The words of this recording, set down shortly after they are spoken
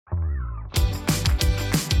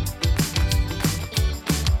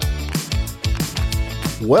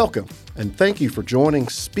Welcome, and thank you for joining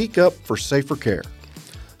Speak Up for Safer Care.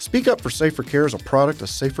 Speak Up for Safer Care is a product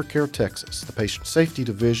of Safer Care Texas, the patient safety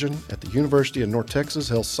division at the University of North Texas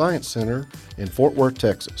Health Science Center in Fort Worth,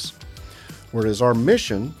 Texas, where it is our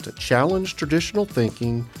mission to challenge traditional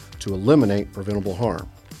thinking to eliminate preventable harm.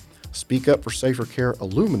 Speak Up for Safer Care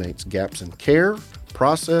illuminates gaps in care,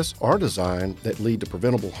 process, or design that lead to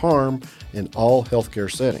preventable harm in all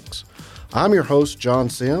healthcare settings. I'm your host, John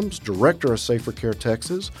Sims, Director of Safer Care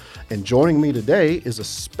Texas, and joining me today is a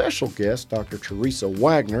special guest, Dr. Teresa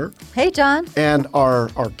Wagner. Hey, John. And our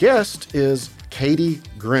guest is Katie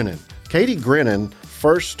Grennan. Katie Grennan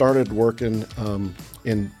first started working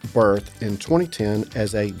in birth in 2010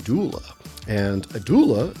 as a doula, and a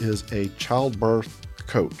doula is a childbirth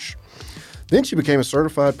coach. Then she became a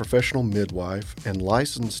certified professional midwife and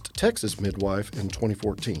licensed Texas midwife in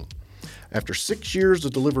 2014. After 6 years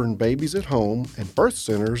of delivering babies at home and birth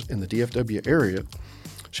centers in the DFW area,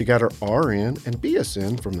 she got her RN and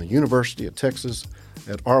BSN from the University of Texas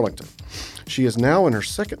at Arlington. She is now in her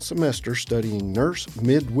second semester studying nurse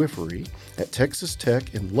midwifery at Texas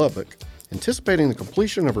Tech in Lubbock, anticipating the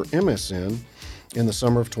completion of her MSN in the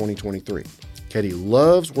summer of 2023. Katie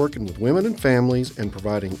loves working with women and families and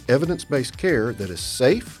providing evidence-based care that is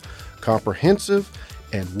safe, comprehensive,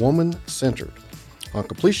 and woman-centered. On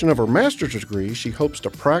completion of her master's degree, she hopes to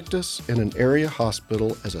practice in an area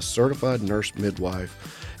hospital as a certified nurse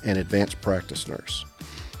midwife and advanced practice nurse.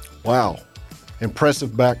 Wow,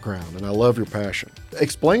 impressive background, and I love your passion.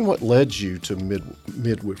 Explain what led you to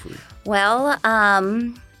midwifery. Well,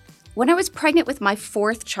 when I was pregnant with my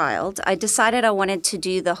fourth child, I decided I wanted to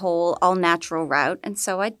do the whole all-natural route, and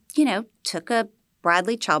so I, took a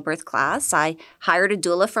Bradley childbirth class. I hired a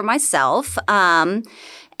doula for myself,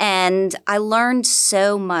 and I learned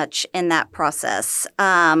so much in that process.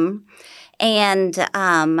 I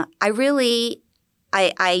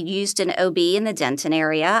used an OB in the Denton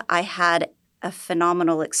area. I had a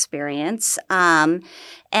phenomenal experience. And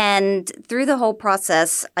through the whole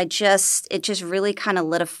process, it just really kind of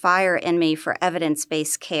lit a fire in me for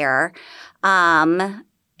evidence-based care. And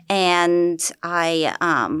I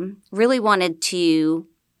really wanted to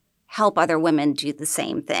help other women do the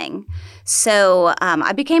same thing. So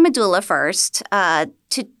I became a doula first to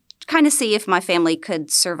kind of see if my family could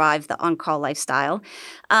survive the on-call lifestyle,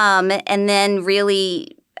 and then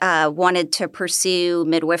really wanted to pursue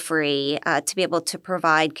midwifery to be able to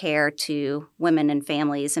provide care to women and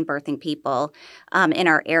families and birthing people in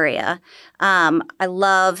our area. I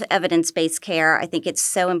love evidence-based care. I think it's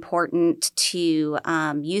so important to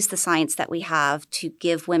use the science that we have to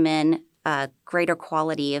give women greater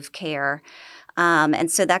quality of care.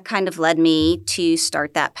 And so that kind of led me to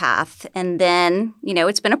start that path. And then,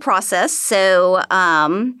 it's been a process. So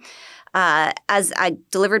as I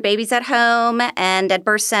delivered babies at home and at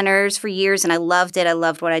birth centers for years, and I loved it. I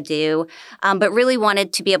loved what I do, but really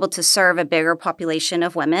wanted to be able to serve a bigger population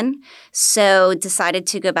of women. So decided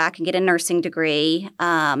to go back and get a nursing degree,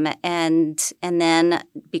 and then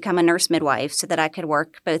become a nurse midwife so that I could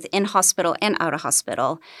work both in hospital and out of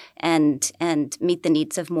hospital and meet the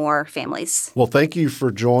needs of more families. Well, thank you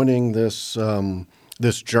for joining this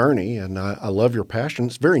journey, and I love your passion.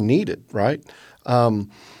 It's very needed, right?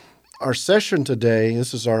 Our session today,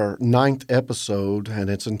 this is our 9th episode, and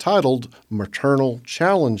it's entitled Maternal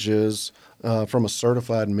Challenges from a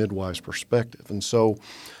Certified Midwife's Perspective. And so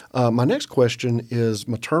my next question is,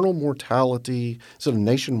 maternal mortality, is it a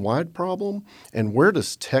nationwide problem? And where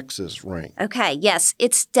does Texas rank? Okay, yes,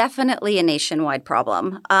 it's definitely a nationwide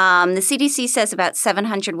problem. The CDC says about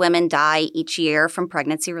 700 women die each year from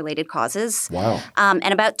pregnancy-related causes. Wow.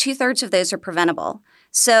 And about 2/3 of those are preventable.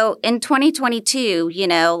 So in 2022,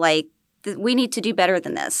 we need to do better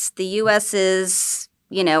than this. The U.S. is,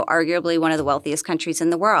 arguably one of the wealthiest countries in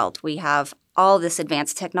the world. We have all this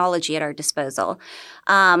advanced technology at our disposal.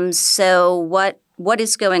 So what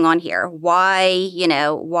is going on here? Why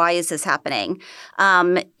is this happening?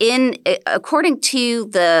 According to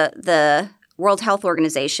the World Health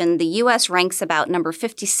Organization, the U.S. ranks about number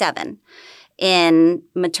 57 in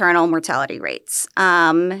maternal mortality rates.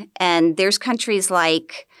 And there's countries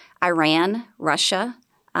like Iran, Russia,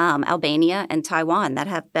 Albania, and Taiwan that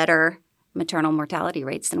have better maternal mortality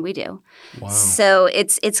rates than we do. Wow. So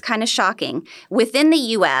it's kind of shocking. Within the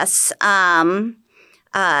U.S., the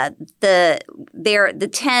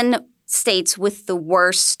 10 states with the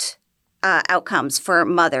worst outcomes for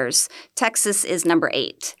mothers, Texas is number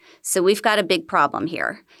 8. So we've got a big problem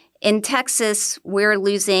here. In Texas, we're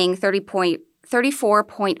losing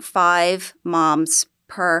 34.5 moms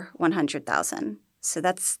per 100,000. So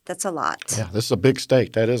that's a lot. Yeah, this is a big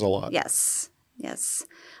state. That is a lot. Yes.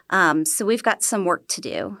 So we've got some work to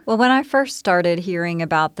do. Well, when I first started hearing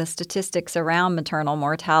about the statistics around maternal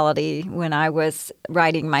mortality when I was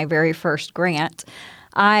writing my very first grant,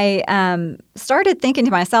 I started thinking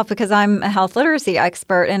to myself, because I'm a health literacy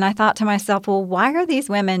expert, and I thought to myself, well, why are these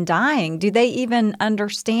women dying? Do they even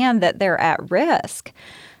understand that they're at risk?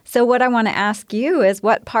 So what I want to ask you is,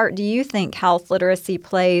 what part do you think health literacy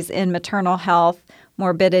plays in maternal health,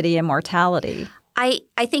 morbidity, and mortality? I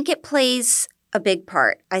think it plays a big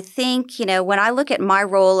part. I think, when I look at my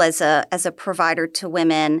role as a provider to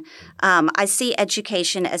women, I see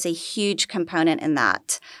education as a huge component in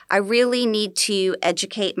that. I really need to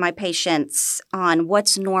educate my patients on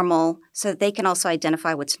what's normal so that they can also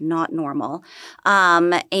identify what's not normal.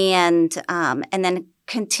 And then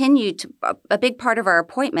continue to a big part of our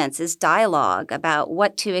appointments is dialogue about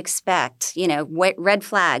what to expect, red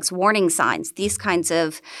flags, warning signs, these kinds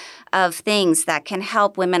of things that can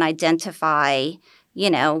help women identify,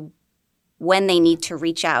 when they need to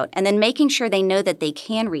reach out, and then making sure they know that they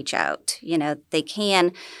can reach out. They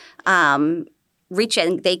can reach out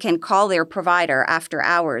and they can call their provider after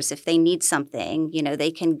hours if they need something.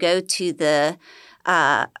 They can go to the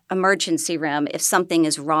emergency room if something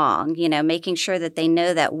is wrong, making sure that they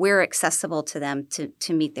know that we're accessible to them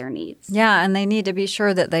to meet their needs. Yeah, and they need to be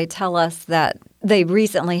sure that they tell us that they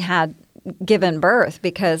recently had given birth,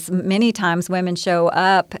 because many times women show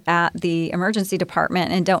up at the emergency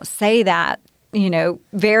department and don't say that,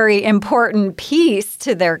 very important piece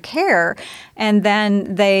to their care, and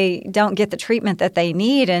then they don't get the treatment that they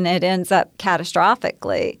need, and it ends up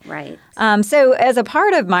catastrophically. Right. So as a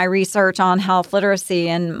part of my research on health literacy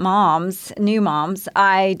and new moms,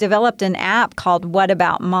 I developed an app called What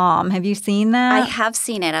About Mom? Have you seen that? I have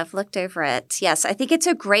seen it. I've looked over it. Yes, I think it's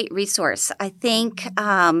a great resource. I think,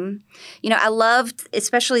 I loved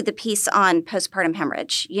especially the piece on postpartum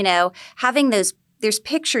hemorrhage, having there's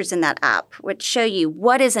pictures in that app which show you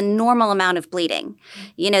what is a normal amount of bleeding.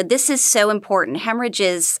 This is so important. Hemorrhage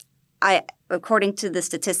is, according to the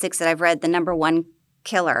statistics that I've read, the number one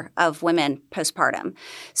killer of women postpartum.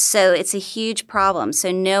 So it's a huge problem.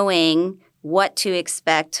 So knowing what to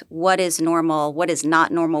expect, what is normal, what is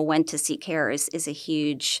not normal, when to seek care is a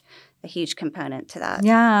huge component to that.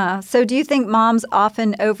 Yeah. So do you think moms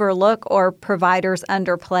often overlook or providers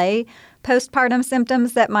underplay postpartum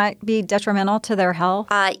symptoms that might be detrimental to their health?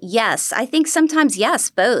 Yes. I think sometimes, yes,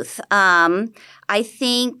 both. I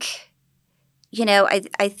think,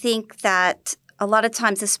 I think that a lot of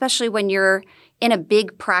times, especially when you're in a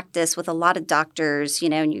big practice with a lot of doctors,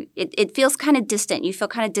 and it feels kind of distant. You feel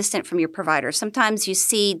kind of distant from your provider. Sometimes you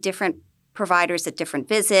see different providers at different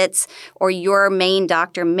visits, or your main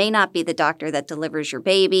doctor may not be the doctor that delivers your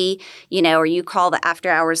baby, or you call the after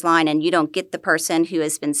hours line and you don't get the person who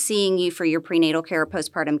has been seeing you for your prenatal care or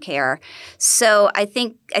postpartum care. So I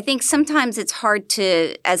think sometimes it's hard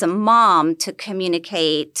to, as a mom, to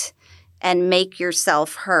communicate and make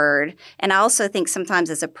yourself heard. And I also think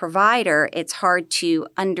sometimes as a provider, it's hard to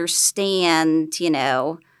understand,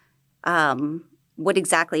 what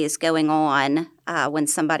exactly is going on when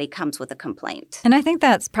somebody comes with a complaint. And I think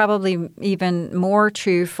that's probably even more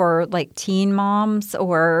true for teen moms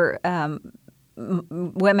or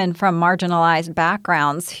women from marginalized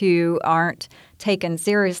backgrounds who aren't taken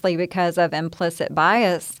seriously because of implicit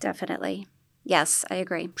bias. Definitely. Yes, I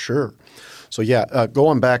agree. Sure. So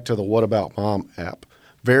going back to the What About Mom app,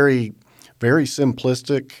 very, very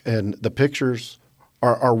simplistic, and the pictures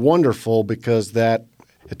are wonderful because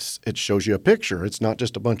it shows you a picture. It's not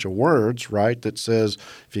just a bunch of words, right, that says,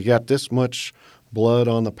 if you got this much blood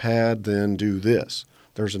on the pad, then do this.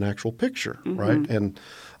 There's an actual picture, right? And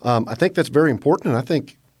I think that's very important. And I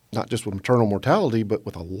think not just with maternal mortality, but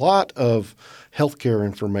with a lot of healthcare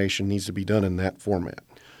information needs to be done in that format,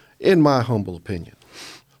 in my humble opinion.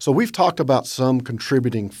 So we've talked about some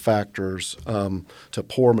contributing factors to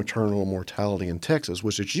poor maternal mortality in Texas,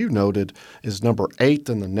 which, as you noted, is number 8th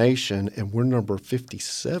in the nation, and we're number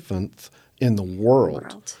 57th in the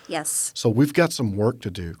world. Yes. So we've got some work to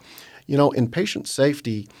do. In patient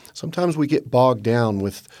safety, sometimes we get bogged down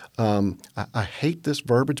with, I hate this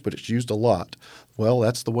verbiage, but it's used a lot. Well,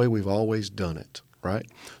 that's the way we've always done it, right?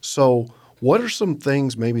 So what are some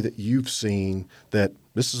things maybe that you've seen that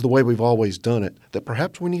this is the way we've always done it, that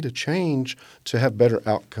perhaps we need to change to have better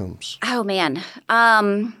outcomes? Oh, man.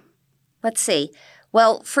 Let's see.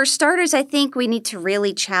 Well, for starters, I think we need to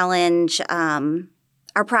really challenge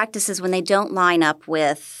our practices when they don't line up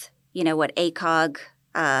with, what ACOG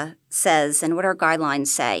says and what our guidelines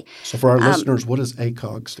say. So for our listeners, what does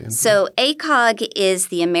ACOG stand for? So ACOG is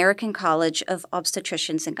the American College of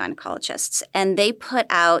Obstetricians and Gynecologists, and they put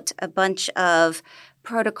out a bunch of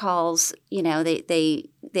protocols, they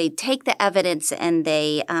take the evidence and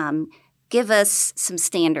they give us some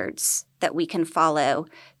standards that we can follow.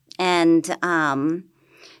 And,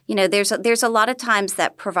 there's a lot of times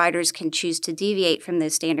that providers can choose to deviate from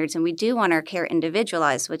those standards, and we do want our care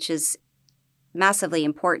individualized, which is massively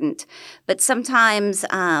important. But sometimes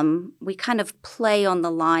we kind of play on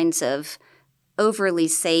the lines of overly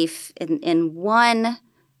safe in one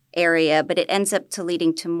area, but it ends up to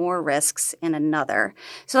leading to more risks in another.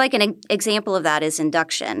 So like an example of that is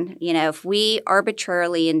induction. If we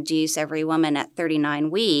arbitrarily induce every woman at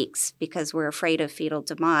 39 weeks because we're afraid of fetal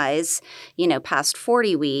demise, past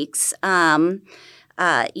 40 weeks, we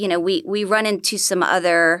run into some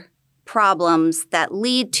other problems that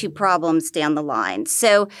lead to problems down the line.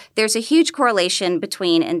 So there's a huge correlation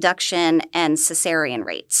between induction and cesarean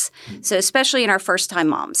rates. So especially in our first-time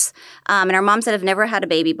moms and our moms that have never had a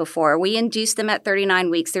baby before, we induce them at 39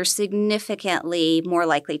 weeks. They're significantly more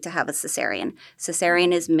likely to have a cesarean.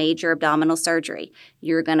 Cesarean is major abdominal surgery.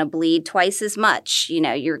 You're going to bleed twice as much.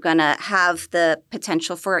 You're going to have the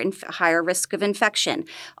potential for higher risk of infection.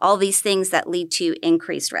 All these things that lead to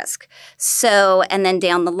increased risk. So, and then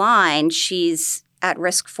down the line, she's at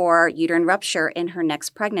risk for uterine rupture in her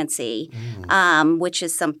next pregnancy, which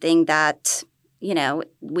is something that,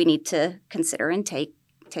 we need to consider and take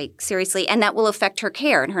seriously. And that will affect her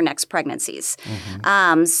care in her next pregnancies.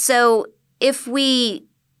 So if we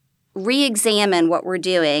re-examine what we're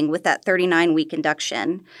doing with that 39-week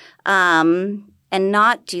induction and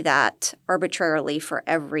not do that arbitrarily for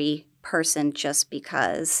every person just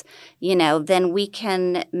because, then we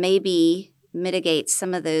can maybe mitigate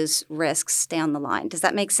some of those risks down the line. Does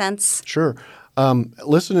that make sense? Sure.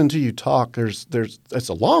 Listening to you talk, it's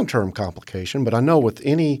a long-term complication, but I know with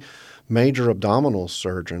any major abdominal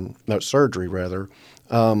surgery,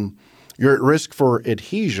 you're at risk for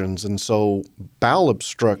adhesions, and so bowel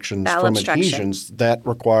obstructions adhesions that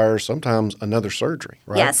require sometimes another surgery,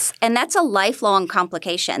 right? Yes, and that's a lifelong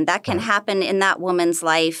complication. That can happen in that woman's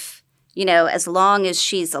life, as long as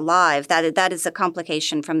she's alive. That is a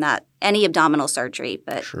complication from that, any abdominal surgery,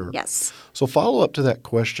 but yes. So follow up to that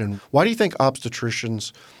question, why do you think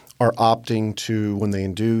obstetricians are opting to, when they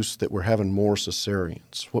induce, that we're having more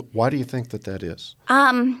cesareans? Why do you think that is?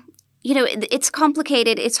 It's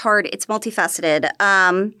complicated. It's hard. It's multifaceted.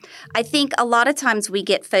 I think a lot of times we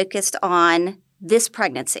get focused on this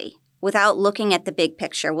pregnancy without looking at the big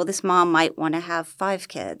picture. Well, this mom might want to have 5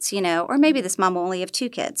 kids, or maybe this mom will only have 2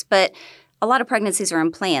 kids. But a lot of pregnancies are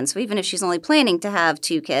unplanned. So even if she's only planning to have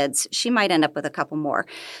 2 kids, she might end up with a couple more.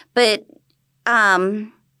 But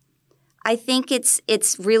I think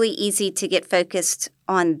it's really easy to get focused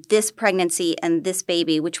on this pregnancy and this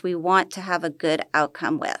baby, which we want to have a good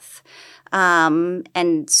outcome with.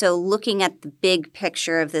 And so looking at the big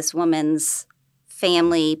picture of this woman's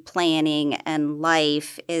family planning and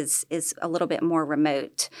life is a little bit more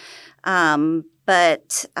remote.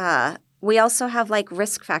 But we also have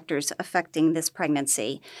risk factors affecting this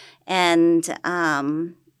pregnancy. And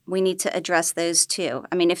we need to address those too.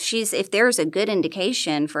 I mean, if there's a good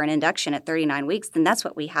indication for an induction at 39 weeks, then that's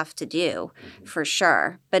what we have to do for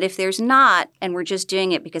sure. But if there's not, and we're just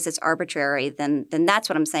doing it because it's arbitrary, then that's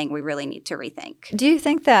what I'm saying we really need to rethink. Do you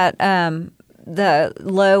think that the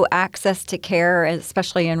low access to care,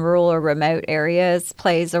 especially in rural or remote areas,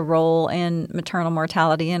 plays a role in maternal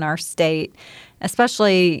mortality in our state?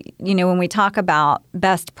 Especially, when we talk about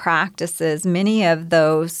best practices, many of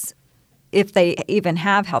those, if they even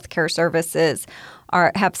have healthcare services,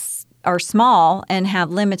 are small and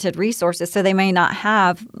have limited resources. So they may not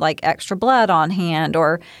have extra blood on hand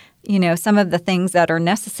or, some of the things that are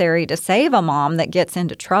necessary to save a mom that gets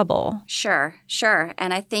into trouble. Sure.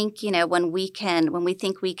 And I think, when we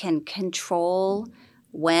think we can control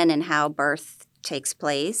when and how birth takes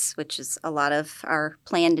place, which is a lot of our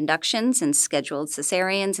planned inductions and scheduled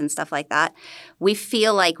cesareans and stuff like that, we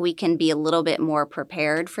feel like we can be a little bit more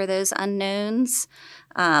prepared for those unknowns.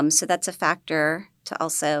 So that's a factor to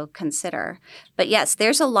also consider. But yes,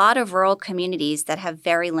 there's a lot of rural communities that have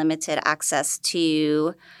very limited access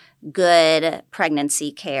to good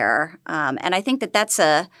pregnancy care. And I think that's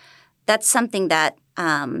something that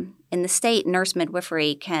in the state, nurse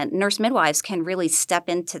midwives can really step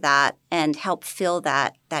into that and help fill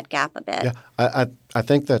that gap a bit. Yeah, I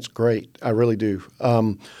think that's great. I really do.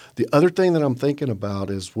 The other thing that I'm thinking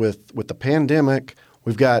about is with the pandemic,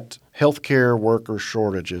 we've got healthcare worker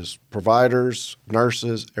shortages, providers,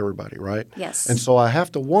 nurses, everybody, right? Yes. And so I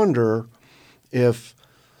have to wonder if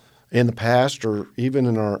in the past or even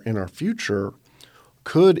in our future,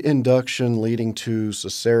 could induction leading to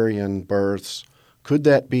cesarean births, could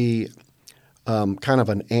that be kind of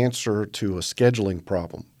an answer to a scheduling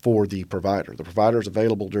problem for the provider. The provider is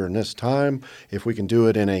available during this time. If we can do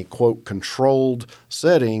it in a, quote, controlled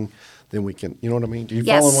setting, then we can, you know what I mean? Do you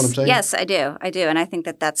follow what I'm saying? Yes, I do. And I think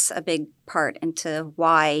that that's a big part into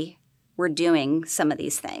why we're doing some of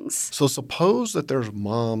these things. So suppose that there's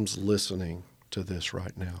moms listening to this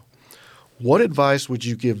right now. What advice would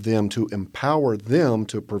you give them to empower them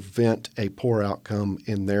to prevent a poor outcome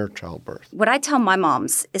in their childbirth? What I tell my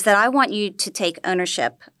moms is that I want you to take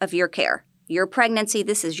ownership of your care. Your pregnancy,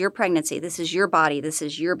 this is your pregnancy. This is your body. This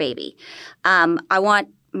is your baby. I want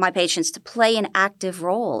my patients to play an active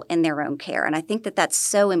role in their own care. And I think that that's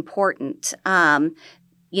so important.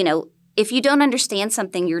 If you don't understand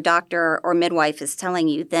something your doctor or midwife is telling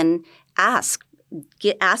you, then ask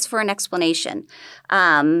for an explanation.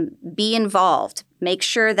 Be involved. Make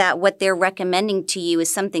sure that what they're recommending to you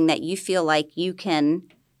is something that you feel like you can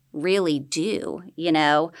really do.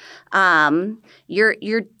 Your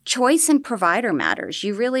choice in provider matters.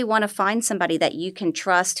 You really want to find somebody that you can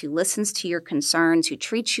trust, who listens to your concerns, who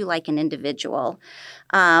treats you like an individual.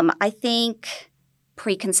 I think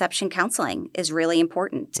preconception counseling is really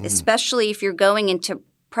important, especially if you're going into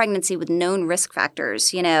pregnancy with known risk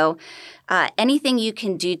factors. Anything you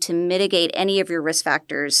can do to mitigate any of your risk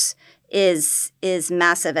factors is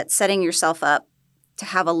massive at setting yourself up to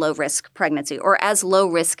have a low-risk pregnancy or as low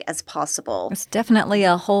risk as possible. It's definitely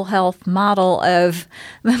a whole health model of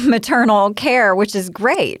maternal care, which is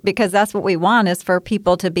great because that's what we want, is for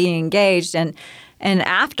people to be engaged. And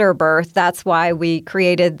after birth, that's why we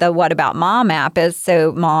created the What About Mom app, is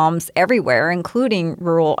so moms everywhere, including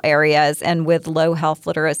rural areas and with low health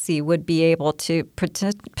literacy, would be able to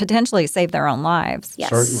potentially save their own lives.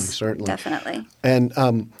 Yes, certainly. Definitely. And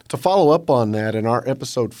to follow up on that, in our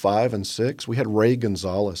episode 5 and 6, we had Ray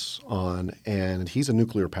Gonzalez on, and he's a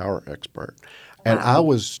nuclear power expert. And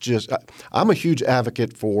I'm a huge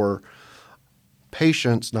advocate for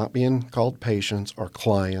patients not being called patients or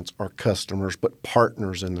clients or customers, but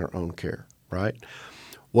partners in their own care, right?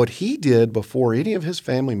 What he did before any of his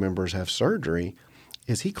family members have surgery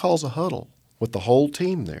is he calls a huddle with the whole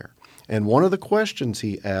team there. And one of the questions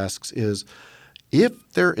he asks is,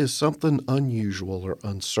 if there is something unusual or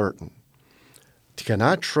uncertain, can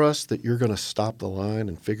I trust that you're going to stop the line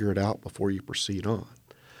and figure it out before you proceed on?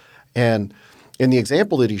 And in the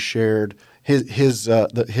example that he shared, his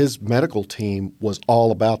medical team was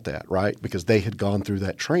all about that, right? Because they had gone through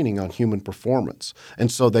that training on human performance,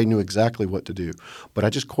 and so they knew exactly what to do. But I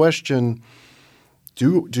just question: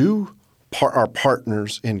 our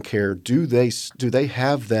partners in care, do they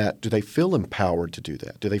have that? Do they feel empowered to do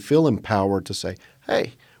that? Do they feel empowered to say,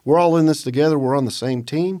 "Hey, we're all in this together. We're on the same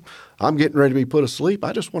team. I'm getting ready to be put asleep.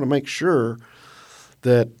 I just want to make sure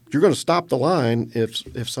that you're going to stop the line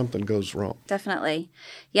if something goes wrong." Definitely.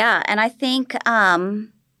 Yeah. And I think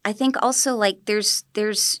also, like, there's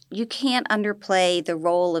you can't underplay the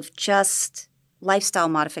role of just lifestyle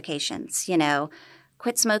modifications.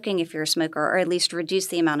 Quit smoking if you're a smoker, or at least reduce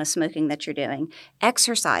the amount of smoking that you're doing.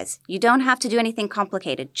 Exercise. You don't have to do anything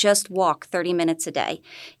complicated. Just walk 30 minutes a day.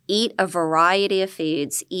 Eat a variety of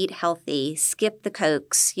foods. Eat healthy. Skip the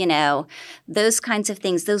Cokes, those kinds of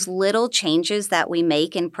things. Those little changes that we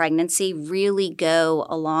make in pregnancy really go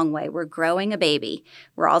a long way. We're growing a baby.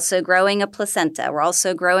 We're also growing a placenta. We're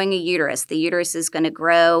also growing a uterus. The uterus is going to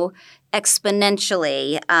grow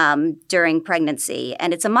exponentially during pregnancy,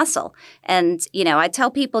 and it's a muscle. And I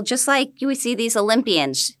tell people, just like we see these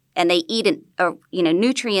Olympians and they eat a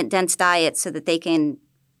nutrient dense diet so that they can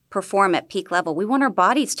perform at peak level, we want our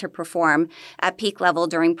bodies to perform at peak level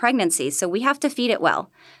during pregnancy, so we have to feed it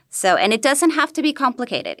well. And it doesn't have to be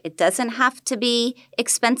complicated. It doesn't have to be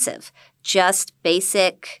expensive. Just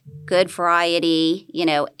basic, good variety,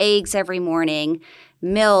 eggs every morning,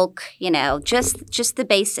 milk, just the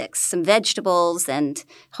basics, some vegetables and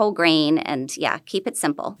whole grain, and keep it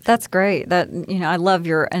simple. That's great. I love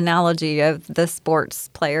your analogy of the sports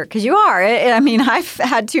player, because you are. I've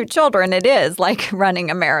had 2 children. It is like running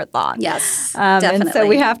a marathon. Yes, definitely. And so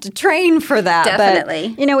we have to train for that.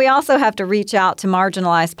 Definitely. But, we also have to reach out to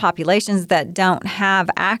marginalized populations that don't have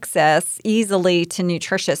access easily to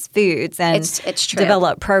nutritious foods, and it's true.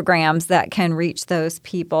 Develop programs that can reach those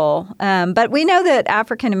people. But we know that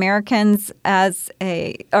African Americans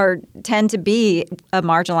tend to be a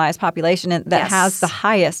marginalized population that has the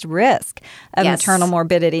highest risk of maternal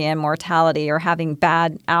morbidity and mortality, or having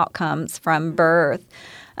bad outcomes from birth.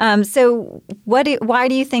 So why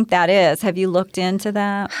do you think that is? Have you looked into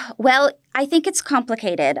that? Well, I think it's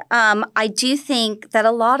complicated. I do think that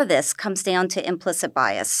a lot of this comes down to implicit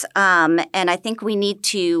bias. And I think we need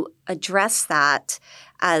to address that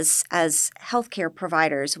as healthcare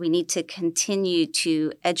providers, we need to continue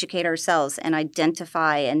to educate ourselves and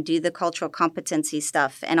identify and do the cultural competency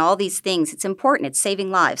stuff and all these things. It's important. It's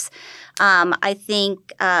saving lives. I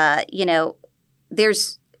think,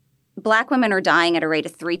 Black women are dying at a rate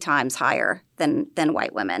of 3 times higher than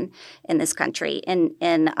white women in this country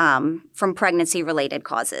from pregnancy-related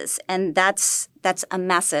causes, and that's a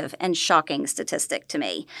massive and shocking statistic to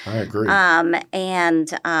me. I agree.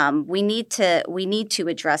 We need to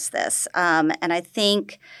address this, and I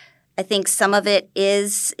think some of it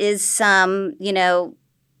is some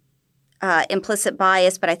implicit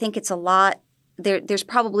bias, but I think it's a lot. There's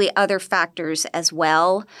probably other factors as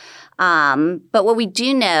well. But what we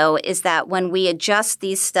do know is that when we adjust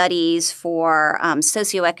these studies for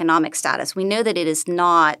socioeconomic status, we know that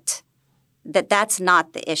that's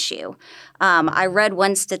not the issue. I read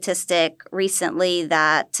one statistic recently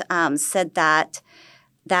that said that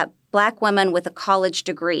Black women with a college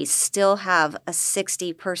degree still have a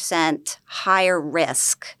 60% higher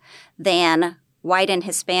risk than white and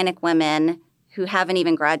Hispanic women who haven't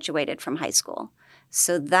even graduated from high school.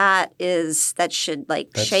 So that should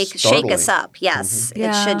shake us up. Yes,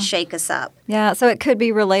 It should shake us up. Yeah, so it could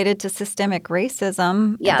be related to systemic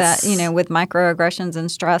racism. Yes. That, with microaggressions and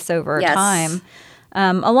stress over time,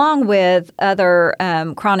 along with other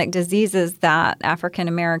chronic diseases that African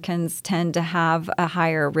Americans tend to have a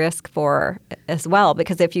higher risk for as well.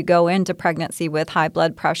 Because if you go into pregnancy with high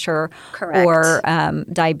blood pressure Correct. Or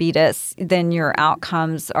diabetes, then your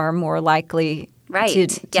outcomes are more likely to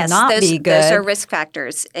not be good. Those are risk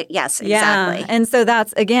factors. Yes, exactly. Yeah. And so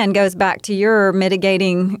that's, again, goes back to your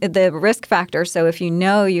mitigating the risk factors. So if you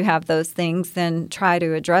know you have those things, then try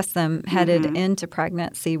to address them headed into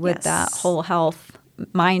pregnancy with that whole health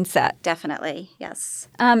mindset. Definitely, yes.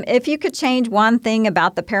 If you could change one thing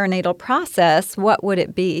about the perinatal process, what would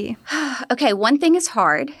it be? Okay, one thing is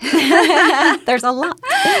hard. There's a lot.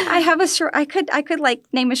 I could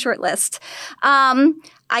name a short list.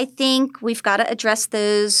 I think we've got to address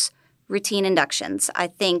those routine inductions. I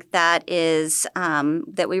think that is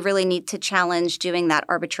that we really need to challenge doing that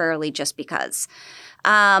arbitrarily just because.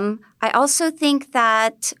 I also think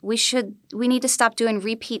that we need to stop doing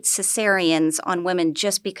repeat cesareans on women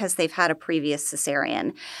just because they've had a previous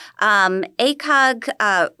cesarean.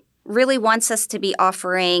 ACOG really wants us to be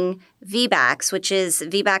offering VBACs, which is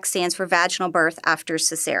VBAC stands for vaginal birth after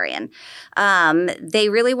cesarean. They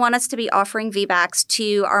really want us to be offering VBACs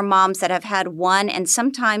to our moms that have had 1 and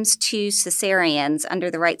sometimes 2 cesareans under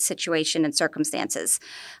the right situation and circumstances.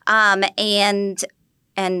 And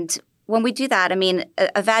when we do that, I mean,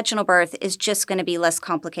 a vaginal birth is just going to be less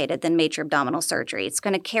complicated than major abdominal surgery. It's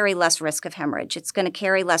going to carry less risk of hemorrhage. It's going to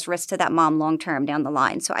carry less risk to that mom long term down the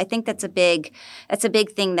line. So I think that's a big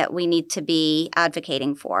thing that we need to be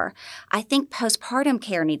advocating for. I think postpartum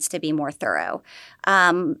care needs to be more thorough.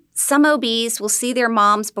 Some OBs will see their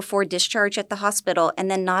moms before discharge at the hospital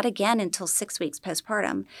and then not again until 6 weeks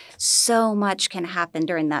postpartum. So much can happen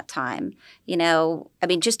during that time.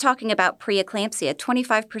 Just talking about preeclampsia,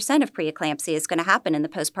 25% of preeclampsia is going to happen in the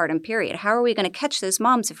postpartum period. How are we going to catch those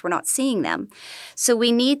moms if we're not seeing them? So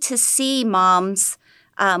we need to see moms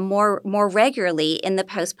more regularly in the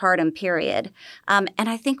postpartum period. And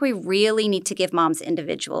I think we really need to give moms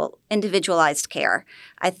individualized care.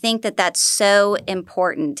 I think that that's so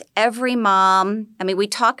important. Every mom, we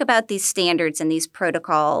talk about these standards and these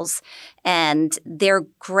protocols, and they're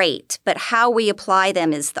great, but how we apply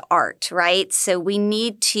them is the art, right? So we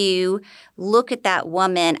need to look at that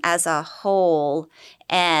woman as a whole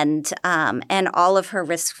and all of her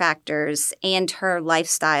risk factors and her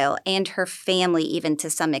lifestyle and her family even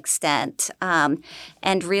to some extent,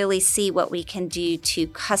 and really see what we can do to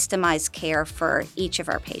customize care for each of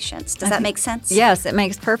our patients. Does that make sense? Yes, it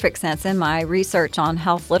makes perfect sense. In my research on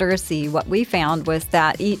health literacy, what we found was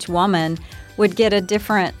that each woman would get a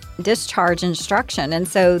different discharge instruction. And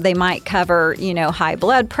so they might cover, high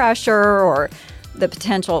blood pressure or the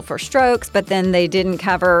potential for strokes, but then they didn't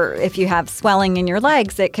cover if you have swelling in your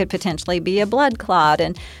legs, it could potentially be a blood clot.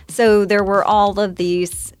 And so there were all of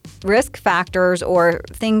these risk factors or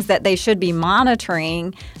things that they should be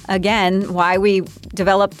monitoring. Again, why we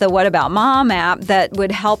developed the What About Mom app that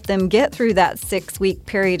would help them get through that 6-week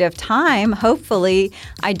period of time, hopefully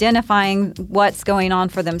identifying what's going on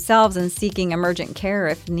for themselves and seeking emergent care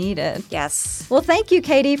if needed. Yes. Well, thank you,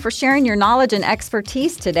 Katie, for sharing your knowledge and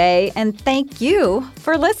expertise today, and thank you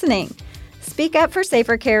for listening. Speak Up for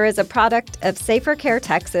Safer Care is a product of Safer Care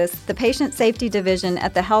Texas, the patient safety division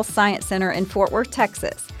at the Health Science Center in Fort Worth,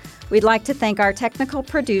 Texas. We'd like to thank our technical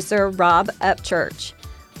producer, Rob Upchurch.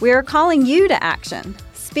 We are calling you to action.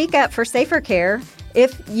 Speak up for safer care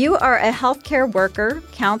If you are a healthcare worker,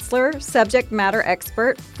 counselor, subject matter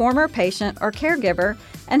expert, former patient, or caregiver,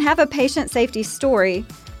 and have a patient safety story,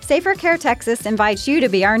 Safer Care Texas invites you to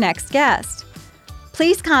be our next guest.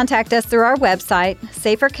 Please contact us through our website,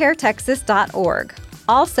 safercaretexas.org.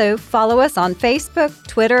 Also, follow us on Facebook,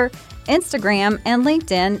 Twitter, Instagram, and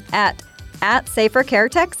LinkedIn at Safer Care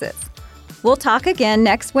Texas. We'll talk again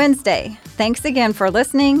next Wednesday. Thanks again for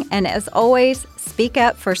listening, and as always, speak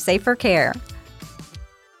up for safer care.